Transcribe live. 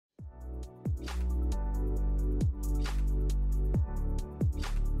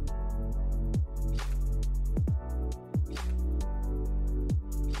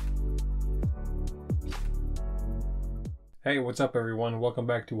Hey, what's up everyone? Welcome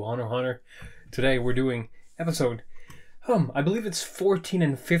back to Hunter x Hunter. Today we're doing episode, I believe it's 14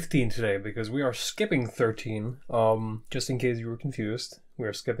 and 15 today because we are skipping 13. Just in case you were confused, we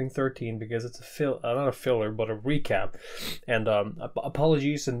are skipping 13 because it's a not a filler, but a recap. And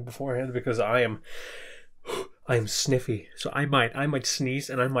apologies and beforehand because I am sniffy, so I might sneeze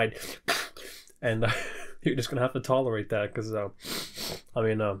and I might, and you're just gonna have to tolerate that because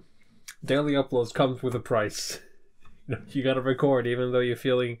daily uploads comes with a price. You gotta record even though you're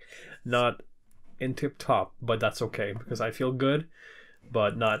feeling not in tip top, but that's okay because I feel good,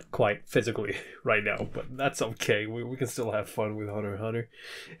 but not quite physically right now. But that's okay. We can still have fun with Hunter x Hunter.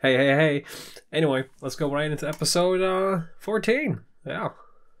 Hey. Anyway, let's go right into episode 14. Yeah.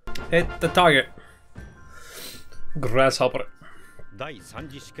 Hit the target. Grasshopper. That's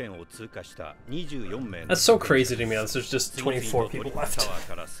so crazy to me. There's just 24 people left.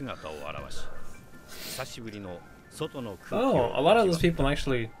 Oh, a lot of those people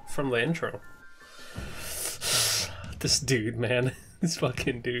actually from the intro. This dude, man. This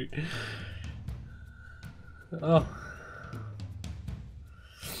fucking dude. Oh.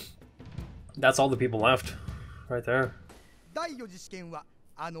 That's all the people left. Right there.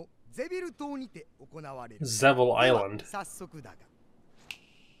 Zevil Island.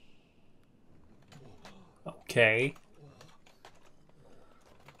 Okay.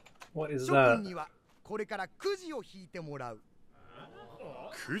 What is that? これからくじを引いてもらう。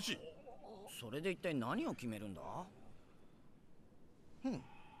くじ？それで一体何を決めるんだ？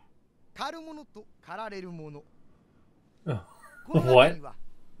狩るものと狩られるもの。この中には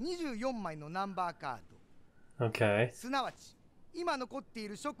24枚のナンバーカード。Okay. すなわち今残ってい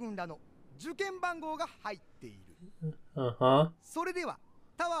る諸君らの受験番号が入っている。それでは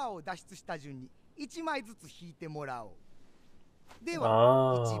タワーを脱出した順に1枚ずつ引いてもらおう。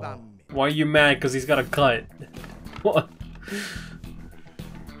Oh. Why are you mad? Because he's got a cut. What?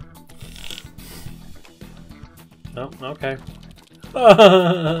 Oh, okay.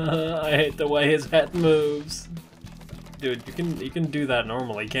 I hate the way his head moves. Dude, you can do that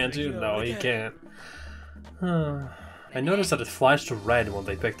normally, can't you? No, he can't. I noticed that it flashed red when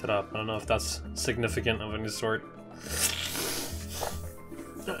they picked it up. I don't know if that's significant of any sort.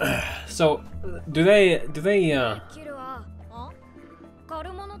 So, do they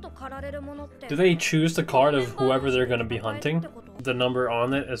choose the card of whoever they're gonna be hunting? The number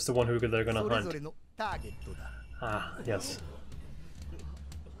on it is the one who they're gonna hunt. Ah, yes.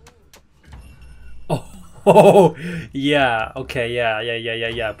 Oh, yeah. Okay,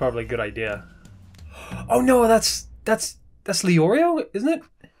 yeah. Probably a good idea. Oh no, that's Leorio, isn't it?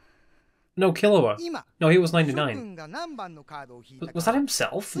 No, Killua. No, he was 99. Was that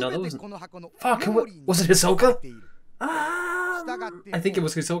himself? No, that wasn't. Fuck, was it Hisoka? I think it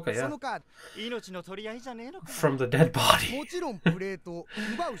was Hisoka, yeah. From the dead body.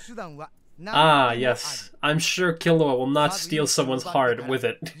 Ah, yes. I'm sure Killua will not steal someone's heart with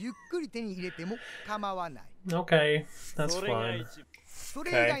it. Okay, that's fine.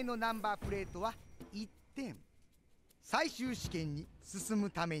 Okay.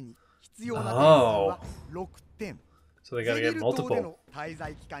 Oh. So they gotta get multiple.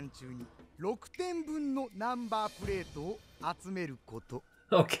 6点分のナンバープレートを集めること。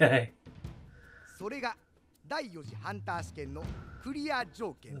Okay. それが第4次ハンター試験のクリア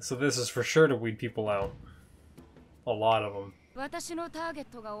条件。So this is for sure to weed people out. A lot of them. 私のターゲッ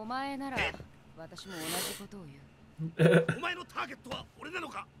トがお前なら、私も同じことを言う。お前のターゲットは俺なの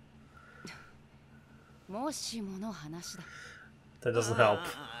か。もしもの話だ。That doesn't help.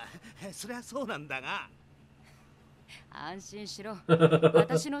 そりゃそうなんだが。安心しろ。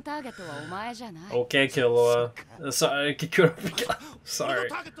私のターゲットはお前じゃない。Okay, Killua. Sorry, sorry.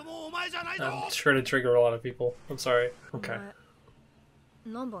 I'm trying to trigger a lot of people. I'm sorry. Okay.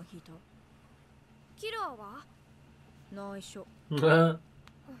 何番引いた？キラーは？内緒。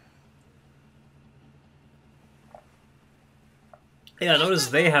Yeah, notice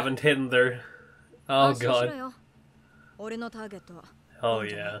they haven't hidden their. Oh god. 俺のターゲットは。Oh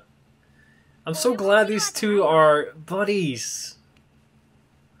yeah. I'm so glad these two are buddies.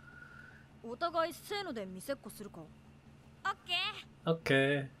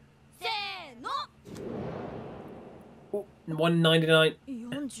 Okay. 199.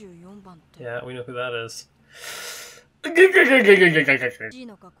 Yeah, we know who that is.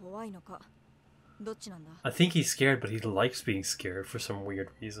 I think he's scared, but he likes being scared for some weird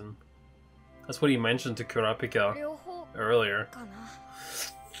reason. That's what he mentioned to Kurapika earlier.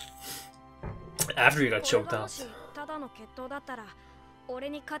 After he got choked out. Mm. でもプレートを奪えばいいってことなら、俺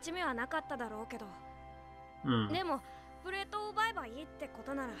に勝ち目はなかっただろうけど。でも、プレートを奪えばいいってこ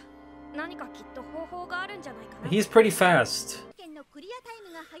となら、俺に勝ち目はなかっただろうけど。でも、プレートを奪えばいいってことなら、俺に勝ち目はなかっただろうけど。でも、プレートを奪えばいいってことなら、俺に勝ち目はなかっただろうけど。He's pretty fast.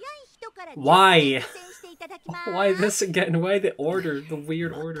 Why? Why this again? Why the order? The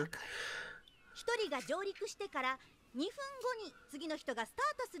weird order.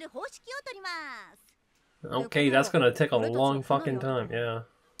 Okay, that's gonna take a long fucking time, yeah.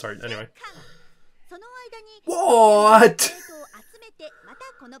 Sorry, anyway. What?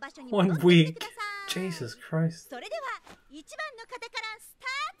 1 week. Jesus Christ.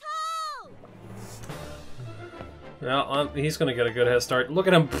 Yeah, he's gonna get a good head start. Look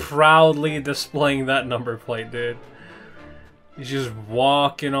at him proudly displaying that number plate, dude. He's just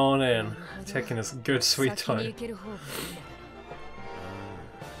walking on in, taking his good sweet time.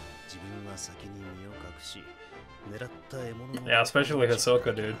 Yeah, especially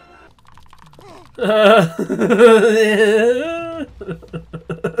Hisoka, dude.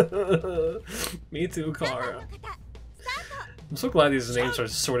 Me too, Kara. I'm so glad these names are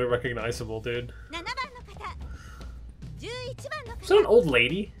sort of recognizable, dude. Is that an old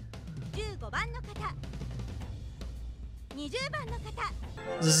lady?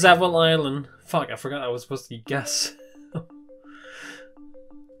 Zavil Island. Fuck, I forgot I was supposed to guess.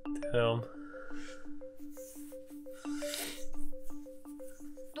 Damn.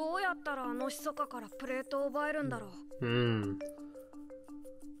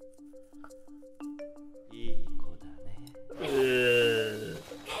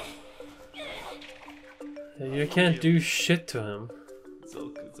 You can't do shit to him.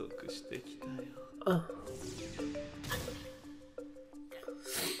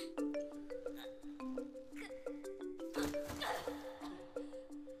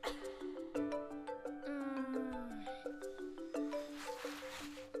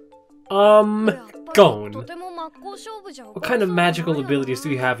 Gon. What kind of magical abilities do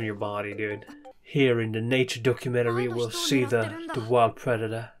you have in your body, dude? Here in the nature documentary, we'll see the wild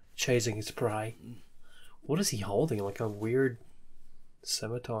predator chasing his prey. What is he holding? Like a weird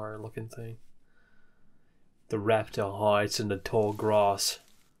scimitar-looking thing. The raptor hides in the tall grass,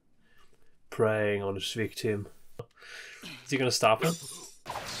 preying on his victim. Is he gonna stop him?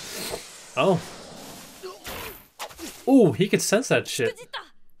 Oh. Ooh, he could sense that shit.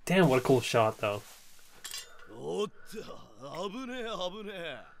 Damn, what a cool shot, though.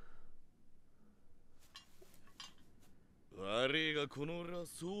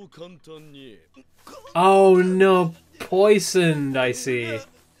 Oh no, poisoned, I see.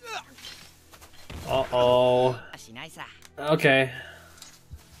 Uh-oh. Okay.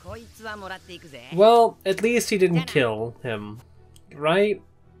 Well, at least he didn't kill him, right?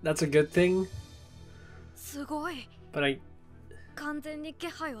 That's a good thing. But I...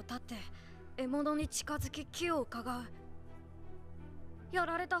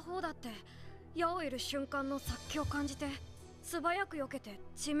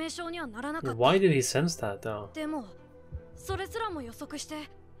 Why did he sense that, though?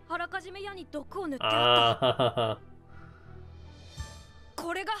 Ah.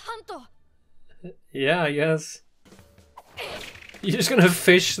 Yeah, I guess. You're just gonna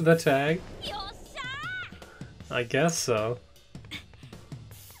fish the tag? I guess so.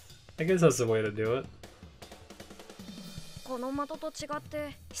 I guess that's the way to do it.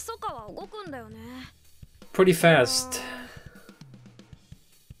 Pretty fast.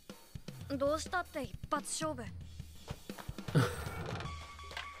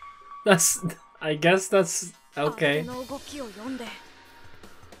 That's... I guess that's... okay.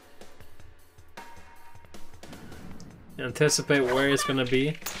 Anticipate where it's gonna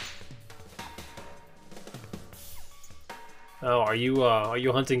be. Oh, are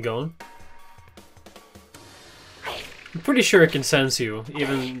you hunting Gon? I'm pretty sure it can sense you,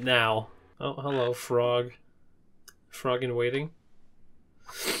 even now. Oh, hello, frog. Frog in waiting.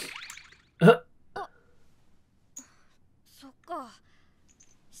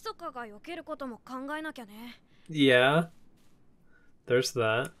 Yeah. There's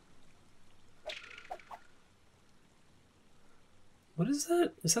that. What is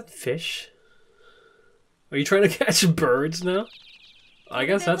that? Is that fish? Are you trying to catch birds now? I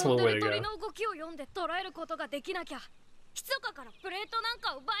guess that's one way to go.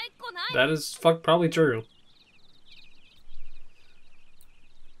 That is probably true.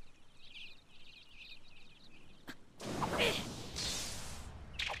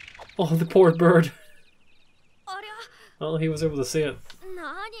 Oh, the poor bird. Well, he was able to see it.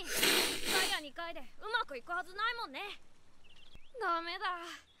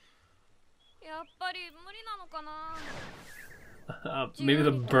 Maybe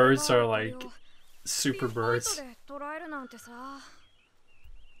the birds are like super birds.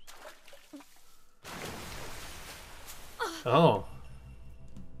 Oh.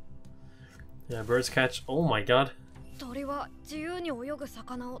 Yeah, birds catch. Oh my god. 鳥は自由に泳ぐ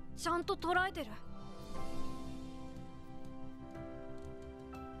魚をちゃんと捉えてる。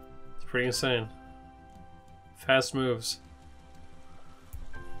 It's pretty insane. Fast moves.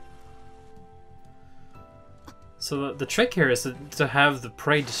 So the trick here is to have the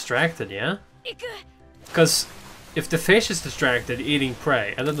prey distracted, yeah? 行く。 Because if the fish is distracted eating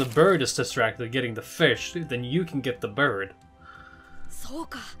prey, and then the bird is distracted getting the fish, then you can get the bird. そう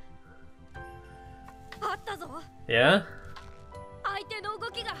か。あったぞ。 Yeah? 相手の動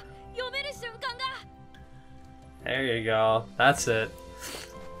きが読める瞬間が。 There you go. That's it.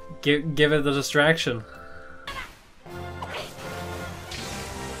 Give it the distraction.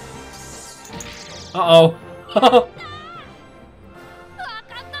 Uh-oh. わかっ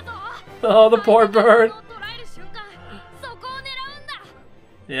たぞ。 Oh, the poor bird. 捉える瞬間、そこを狙うんだ。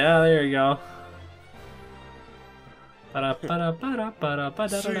 Yeah, there you go. つ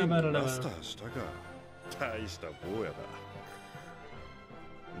いにマスターしたか。大した坊や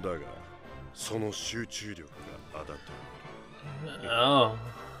だ。だが、その集中力があだと。Oh.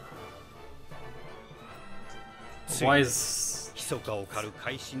 Why is... 密かを狩る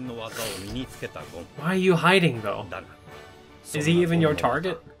会心の技を身につけたゴン。 Why are you hiding though? だが、 Is he even your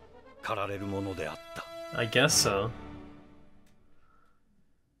target? 狩られるものであった。 I guess so.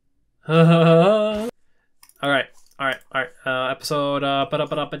 Alright. Episode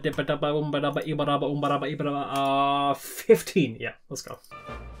 15. Yeah, let's go.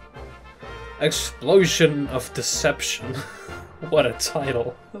 Explosion of Deception. What a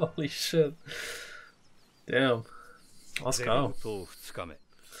title. Holy shit. Damn. Let's 前 go. 頭2日目。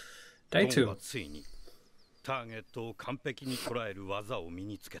 Day ゴン 2. はついにターゲットを完璧に捉える技を身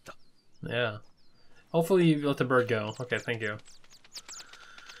につけた。 Yeah. Hopefully you let the bird go. Okay, thank you.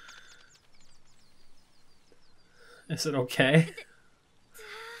 Is it okay?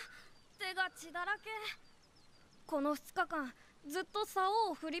 手が血だらけ。この2日間、ずっと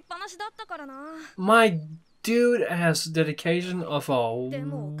竿を振りっぱなしだったからな。 My dude has dedication of a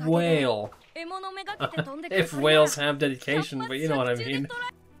whale. 獲物めがけて飛んでく If 鳥が whales have dedication, but you know what I mean.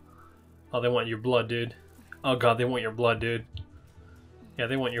 Oh, they want your blood, dude. Oh god, they want your blood, dude. Yeah,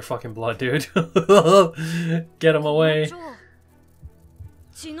 they want your fucking blood, dude. Get him away.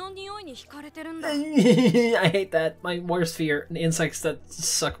 血の匂いに惹かれてるんだ。 I hate that. My worst fear. Insects that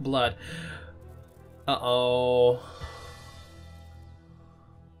suck blood. Uh-oh.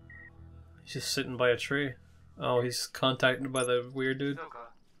 He's just sitting by a tree. Oh, he's contacted by the weird dude.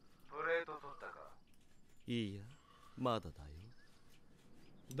 いいや、まだだよ。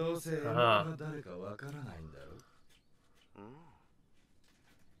どうせ俺が誰かわからないんだろ。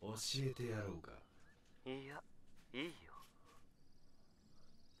教えてやろうか。いや、いいよ。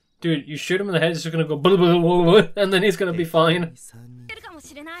 Dude, you shoot him in the head, he's just gonna go blah, blah, blah, blah, and then he's gonna be fine. 出るかも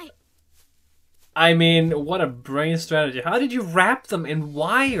しれない。 I mean, what a brain strategy. How did you wrap them in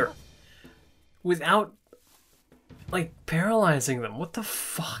wire? Without, like, paralyzing them? What the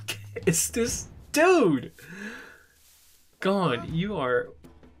fuck is this dude? God, you are...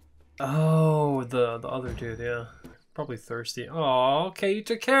 Oh, the other dude, yeah. Probably thirsty. Oh, okay, you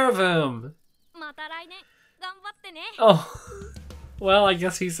took care of him. また来年頑張ってね。 Oh, well, I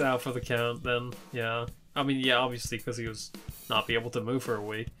guess he's out for the count then. Yeah, I mean, yeah, obviously because he was not be able to move for a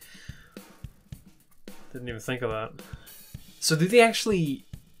week. Didn't even think of that. So do they actually?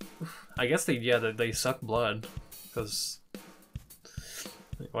 I guess they, yeah, they suck blood, because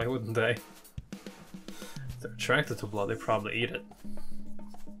why wouldn't they? If they're attracted to blood, they probably eat it.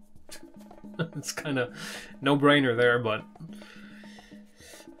 It's kind of no-brainer there, but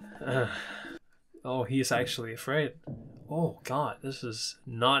oh, he's actually afraid. Oh god, this is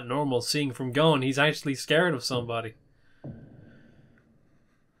not normal seeing from Gon. He's actually scared of somebody.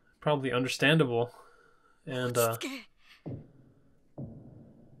 Probably understandable. And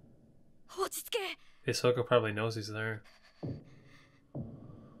Hisoka probably knows he's there.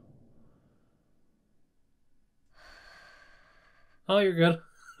 Oh, you're good.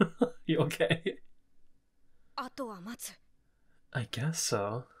 You okay? あとは待つ。 I guess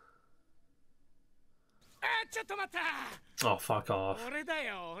so. ちょっと待った。 Oh, fuck off. 俺だ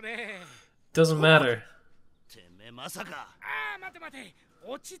よ、俺。 Doesn't matter. てめえまさか。待て待て。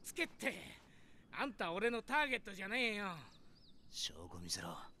落ち着けって。あんた俺のターゲットじゃねえよ。証拠見せ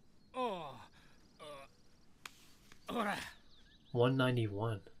ろ。おう。ほら。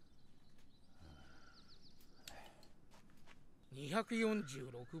191.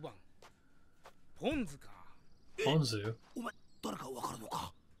 246番。ポンズか。 Ponzu? お前誰かわかるの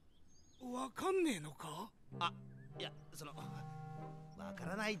か。わかんねえのか。いや、そのわか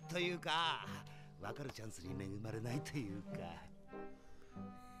らないというか、わかるチャンスに恵まれないというか。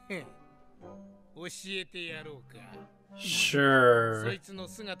教えてやろうか。そ Sure. いつの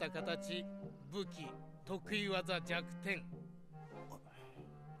姿形、武器、得意技、弱点。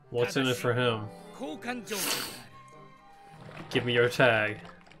 What's in it for him? 交換条件が Give me your tag.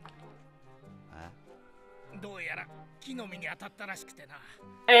 ある。どうやら木の実に当たったらしくてな。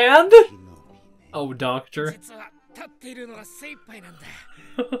 And? Oh, doctor. 実は立っているのが精一杯なんだ。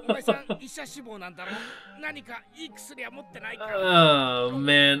お前さん医者志望なんだろ。何かいい薬は持ってないか。 Oh,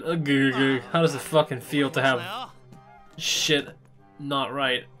 man. How does it fucking feel to have shit not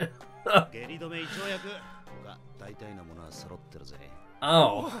right? 下痢止め胃腸薬が大体のものは揃ってるぜ。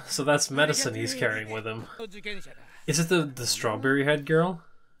 Oh, so that's medicine he's carrying with him. Is it the strawberry head girl?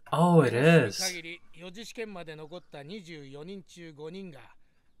 Oh, it is. 限り4次試験まで残った24人中5人が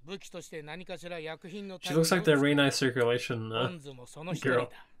武器として何かしら薬品の She looks like the renal circulation girl.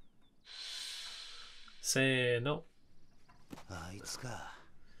 Say no. あいつか。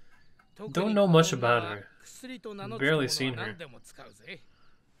 Don't know much about her. Barely seen her.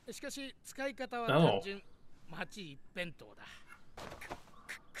 しかし使い方は単純。町一辺倒だ。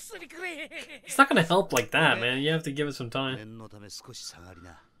 It's not gonna help like that, man. You have to give it some time. 念のため少し下がり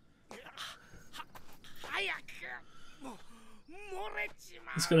な。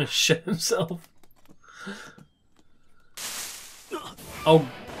 He's gonna shit himself. Oh.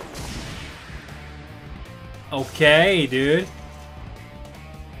 Okay, dude.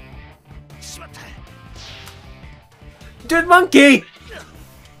 Dude, monkey!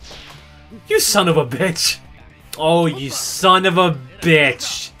 You son of a bitch! Oh, you son of a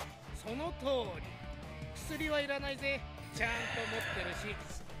bitch! その通り。薬はいらないぜ。ちゃんと持ってるし。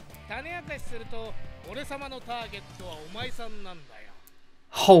種明かしすると、俺様のターゲットはお前さんなんだよ。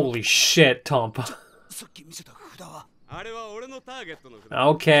 Holy shit, Tompa. さっき見せた札は。あれは俺のターゲットの札。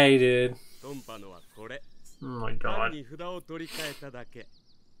 Okay, dude. トンパのはこれ。 Oh my 単 god. に札を取り替えただけ。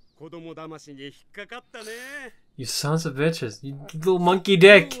子供騙しに引っかかったね。 You sons of bitches. You little monkey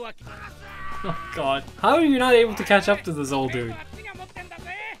dick. Oh god. How are you not able to catch up to this old dude? や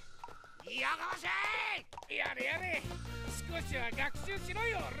れやれ。少しは学習しろ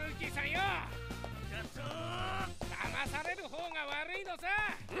よ、ルーキーさんよ。騙される方が悪いのさ。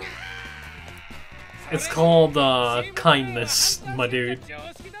 It's called kindness, my dude.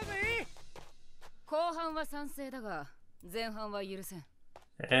 後半は賛成だが前半は許せん。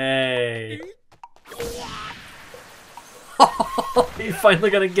 Hey. He finally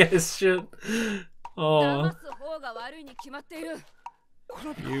gonna get his shit. Oh. 騙す方が悪いに決まっている。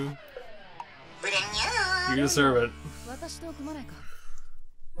 You deserve it. 私と組まないか。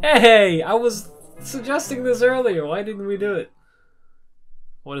 Hey, I was suggesting this earlier. Why didn't we do it?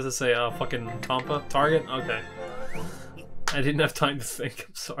 What does it say? Fucking Tompa? Target? Okay. I didn't have time to think.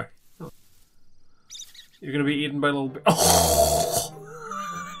 I'm sorry. You're gonna be eaten by little bear.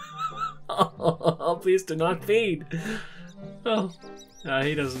 Oh, please do not feed. Oh,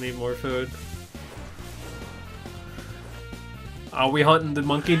 he doesn't need more food. Are we hunting the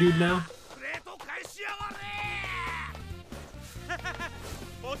monkey dude now?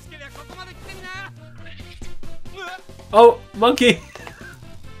 Oh, monkey!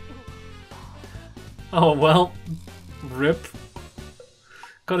 Oh, well. Rip.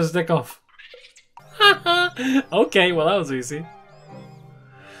 Cut his dick off. Okay, well that was easy.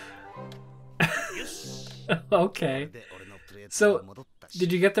 Okay. So,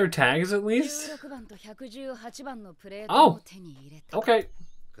 did you get their tags at least? Oh! Okay.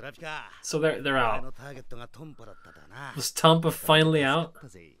 So they're out. Was Tompa finally out?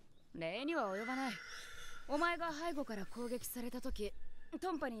 例には及ばない。お前が背後から攻撃されたとき、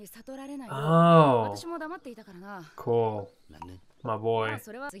トンパに悟られないよう Oh. 私も黙っていたからな。 Cool. My boy. まあ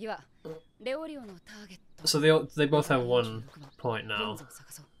それは次はレオリオのターゲット。 So they both have 1 point now.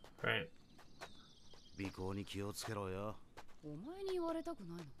 Right. 尾行に気をつけろよ。お前に言われたく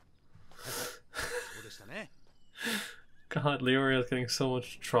ないの。そうでしたね。 God, Leorio's getting so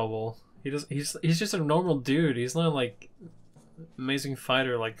much trouble. He's just a normal dude. He's not like amazing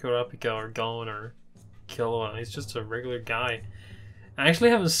fighter like Kurapika or Gon or Killua. He's just a regular guy. I actually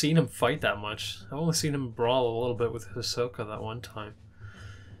haven't seen him fight that much. I've only seen him brawl a little bit with Hisoka that one time.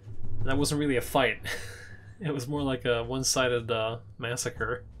 That wasn't really a fight. It was more like a one-sided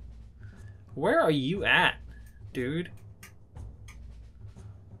massacre. Where are you at, dude?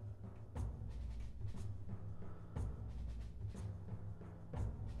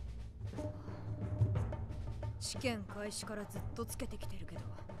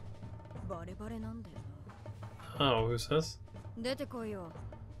 Oh, who's this? 出てこいよ。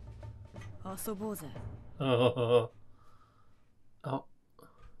遊ぼうぜ。 Oh. Oh.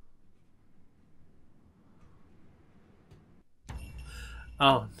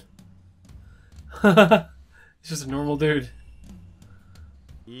 Oh. He's just a normal dude.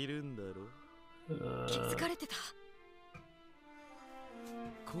 いるんだろ。疲れてた。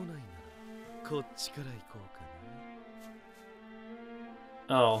来ないならこっちから行こう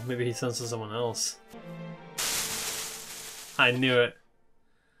か Oh, maybe he senses someone else. I knew it.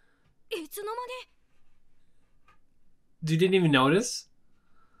 いつの間に You didn't even notice?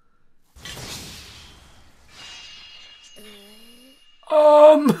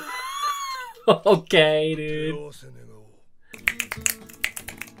 Okay, dude.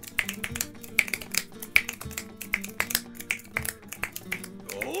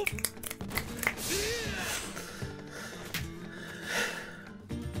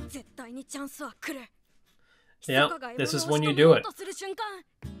 Yeah, this is when you do it.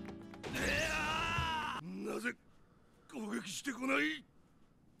 なぜ攻撃してこない。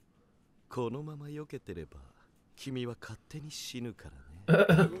このまま避けてれば君は勝手に死ぬから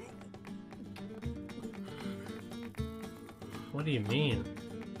ね。What do you mean?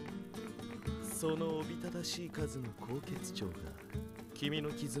 そのおびただしい数の高血腸が君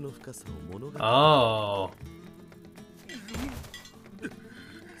の傷の深さを物語る。Oh.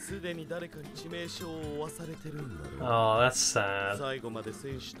 すでに誰かに致命傷を負わされてるんだろう。Oh, that's sad. 最後まで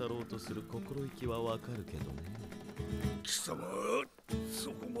戦士たろうとする心意気はわかるけどね。貴様、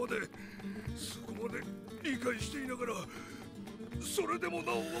そこまで理解していながら、それでも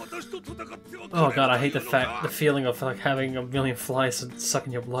なお私と戦っては。Oh god, I hate the feeling of like having a million flies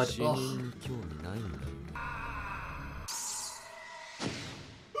sucking your blood. 死人に興味ないんだよ。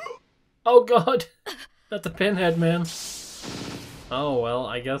Oh god, that's a pinhead, man. Oh well,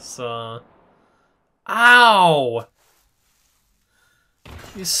 I guess. Ow!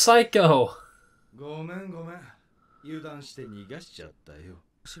 You psycho. ごめん。油断して逃がしちゃったよ。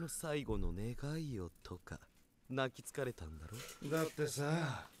私の最後の願いよとか泣き疲れたんだろ。だって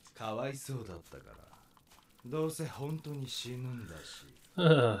さ、かわいそうだったから。どうせ本当に死ぬんだし。ど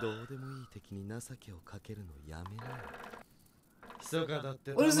うでもいい敵に情けをかけるのやめなよ。密かだっ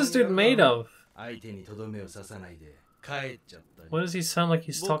て。What is this dude made of? 相手にとどめを刺さないで帰っちゃった。Why does he sound like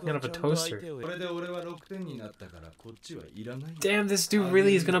he's talking out of a toaster? これで俺は6点になったからこっちはいらない。 Damn, this dude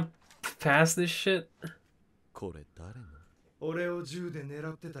really is gonna pass this shit? これ誰の？俺を銃で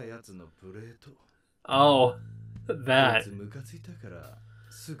狙ってたやつのプレート。Oh, that. ムカついたから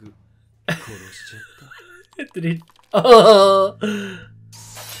すぐ殺しちゃった。Did he? Oh!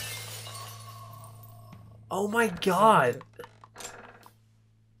 Oh my god!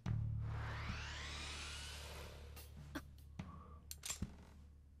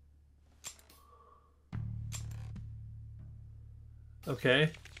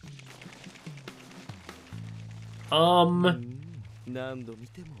 Okay. 何度見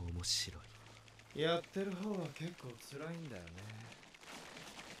ても面白い。やってる方は結構辛いんだよね。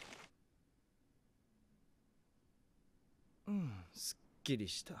すっきり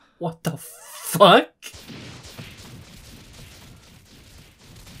した。What the fuck?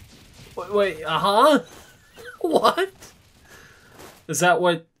 Wait, huh? What? Is that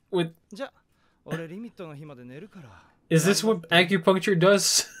what? じゃ、俺リミットの日まで寝るから。Is this what acupuncture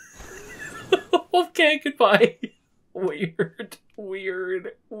does? Okay, goodbye. Weird.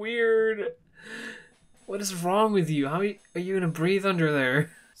 What is wrong with you? How are you gonna breathe under there?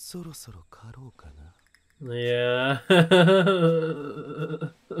 そろそろ帰ろうかな。Yeah.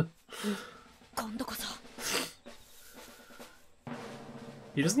 今度こそ。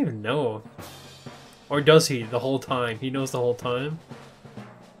 He doesn't even know. Or does he the whole time? He knows the whole time?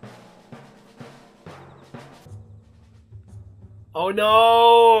 Oh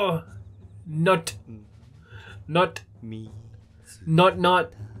no! Not. Me. Not.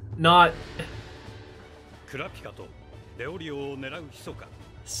 クラピカとレオリオを狙うヒソカ。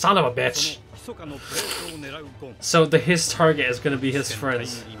 Son of a bitch. ヒソカのプレートを狙うゴン。 So his target is gonna be his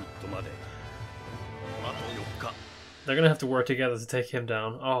friends. リミットまであと4日。 They're gonna have to work together to take him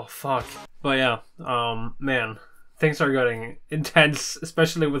down. Oh fuck. But yeah, man, things are getting intense,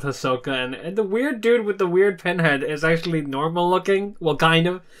 especially with Hisoka, and the weird dude with the weird pinhead is actually normal looking. Well, kind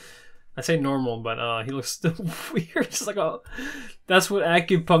of. I say normal, but he looks weird. It's like, oh, that's what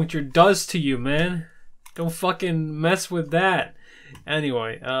acupuncture does to you, man. Don't fucking mess with that.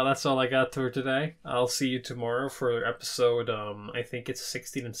 Anyway, that's all I got for today. I'll see you tomorrow for episode, I think it's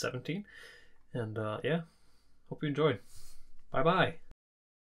 16 and 17. And yeah, hope you enjoyed. Bye-bye.